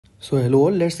So hello all,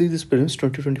 let's see this prelims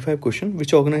 2025 question.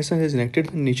 Which organization has enacted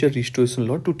the nature restoration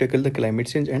law to tackle the climate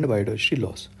change and biodiversity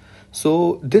loss?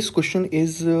 So this question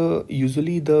is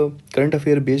usually the current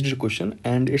affair based question,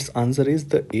 and its answer is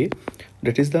the A,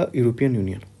 that is the European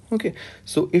Union. Okay,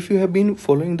 so if you have been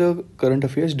following the current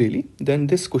affairs daily, then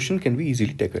this question can be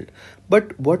easily tackled.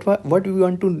 But what we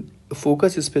want to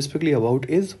focus specifically about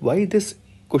is why this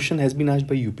question has been asked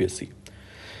by UPSC.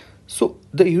 So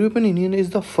the European Union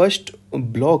is the first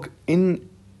bloc in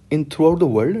throughout the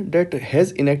world that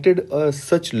has enacted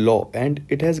such law, and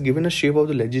it has given a shape of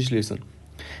the legislation.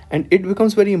 And it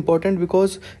becomes very important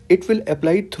because it will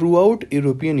apply throughout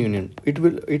European Union. It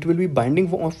will be binding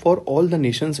for all the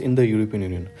nations in the European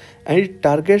Union, and it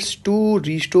targets to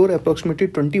restore approximately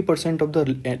 20% of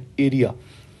the area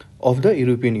of the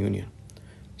European Union.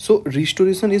 So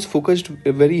restoration is focused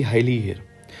very highly here,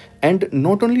 and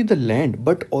not only the land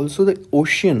but also the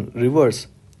ocean, rivers.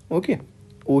 Okay,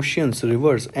 oceans,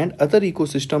 rivers, and other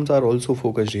ecosystems are also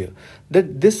focused here.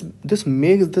 That this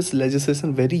makes this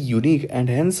legislation very unique, and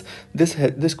hence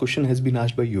this question has been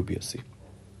asked by UPSC.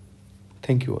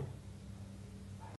 Thank you all.